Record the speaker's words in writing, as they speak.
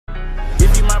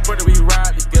further we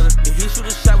ride together. If he shoot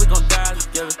a shot, we gon' die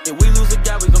together. If we lose a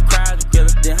guy, we gon' cry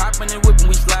together. Then hop in the whip and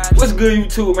we slide. What's good,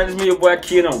 YouTube, man? It's me, your boy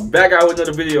Keyy, and I'm back out with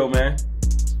another video, man.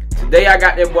 Today I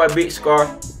got that boy Big Scarr,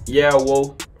 yeah,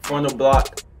 Woah, from the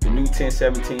block, the new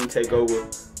 1017 takeover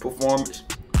performance.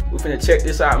 We finna check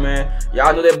this out, man.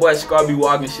 Y'all know that boy Scarr be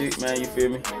walking shit, man. You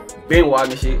feel me? Been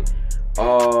walking shit.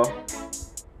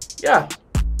 Yeah.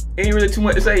 Ain't really too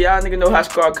much to say. Y'all niggas know how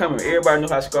Scarr coming. Everybody know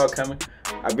how Scarr coming.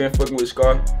 I've been fucking with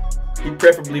Scarr. He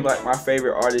preferably like my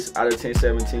favorite artist out of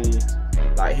 1017.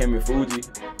 Like him and Fuji.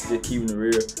 Just keeping it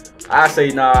real. I say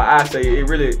it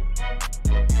really.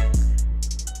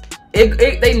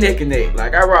 They neck and neck.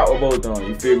 Like I rock with both of them.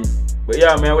 You feel me? But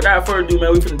yeah, man. Without further ado,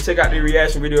 man, we finna check out the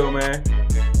reaction video, man.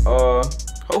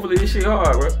 Hopefully this shit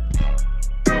hard, bro.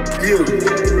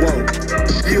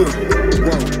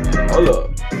 Hold up.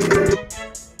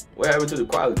 What happened to the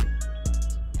quality?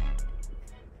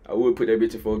 I would put that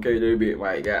bitch in 4K a little bit,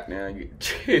 might got now and get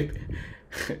tripping.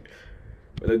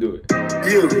 But let's do it. Let's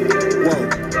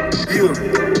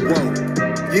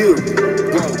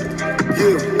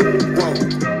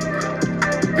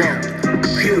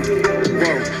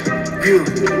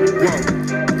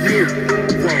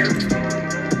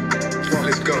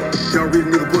go. Y'all real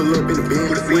nigga pull up in the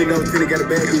bed. Window tinted, got a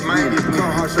bad bitch.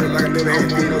 Car hard shirt like I never had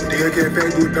been. Can't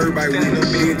fast do it third by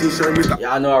window.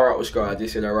 Y'all know I rock with Scarr. I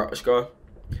just said I rock with Scarr.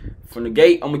 From the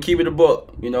gate, I'm gonna keep it a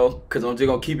buck, you know, cause I'm just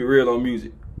gonna keep it real on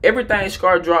music. Everything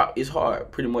Scarr drop is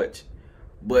hard, pretty much.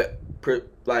 But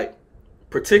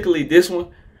particularly this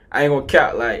one, I ain't gonna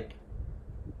count. Like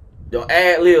your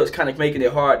ad libs kind of making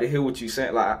it hard to hear what you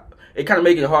saying. Like it kind of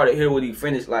making it hard to hear what he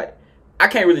finished. Like I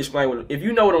can't really explain what. If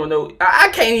you know what I know, I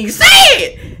can't even say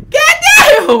it.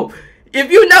 Goddamn!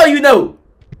 If you know, you know.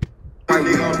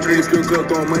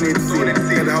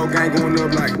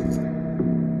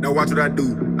 Now watch what I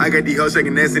do. I got these hoes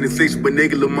shaking ass in the section, but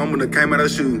nigga, little mama done came out her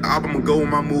shoes. I'ma go with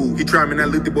my move. He try me and I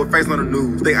look the boy face on the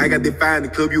news. Think I got that fire in the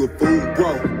club, you a fool,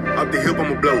 bro. Up the hip,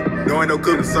 I'ma blow. No ain't no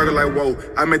cooking circle like whoa.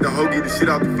 I made the hoe get the shit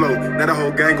off the floor. Now the whole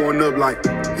gang going up like,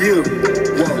 yeah,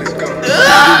 whoa, let's go.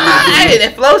 Hey,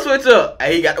 that flow switch up.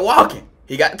 Hey, he got the walking.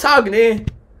 He got the talking in.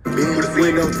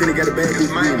 Window tinted, got a bad bitch.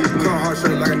 Car hard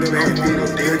shirt like I never had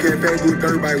been. Can't fast do it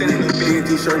third by window.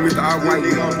 T-shirt, Mr. All-White,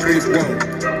 nigga. Let's go.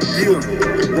 Yeah,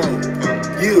 whoa,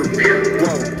 yeah,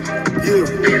 whoa, yeah,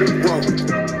 whoa,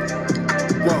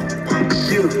 whoa,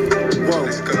 yeah, whoa,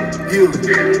 let's go. Yeah,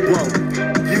 whoa,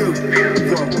 yeah,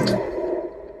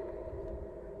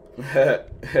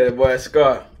 whoa. Boy,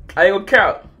 Scarr. I ain't gonna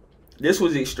count. This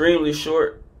was extremely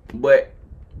short, but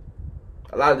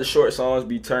a lot of the short songs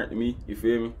be turned to me. You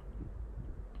feel me?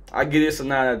 I give this a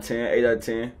 9 out of 10, 8 out of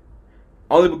 10.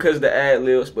 Only because of the ad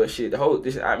libs, but shit,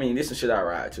 this is shit I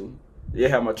ride to. They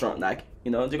have my trunk Nike.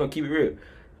 You know, I'm just gonna keep it real.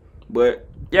 But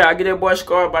yeah, I get that boy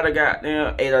Scarr by the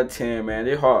goddamn 8 out of 10, man.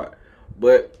 They're hard.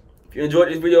 But if you enjoyed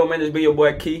this video, man, this been your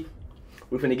boy Keyy.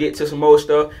 We finna get to some more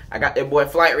stuff. I got that boy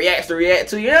Flight reacts to react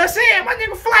to. You know what I'm saying? My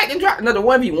nigga Flight done dropped another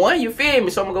 1v1. You feel me?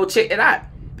 So I'm gonna go check that out.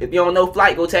 If you don't know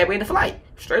Flight, go tap into Flight.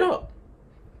 Straight up.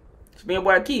 It's been your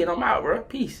boy Keyy, and I'm out, bro.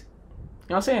 Peace. You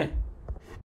know what I'm saying?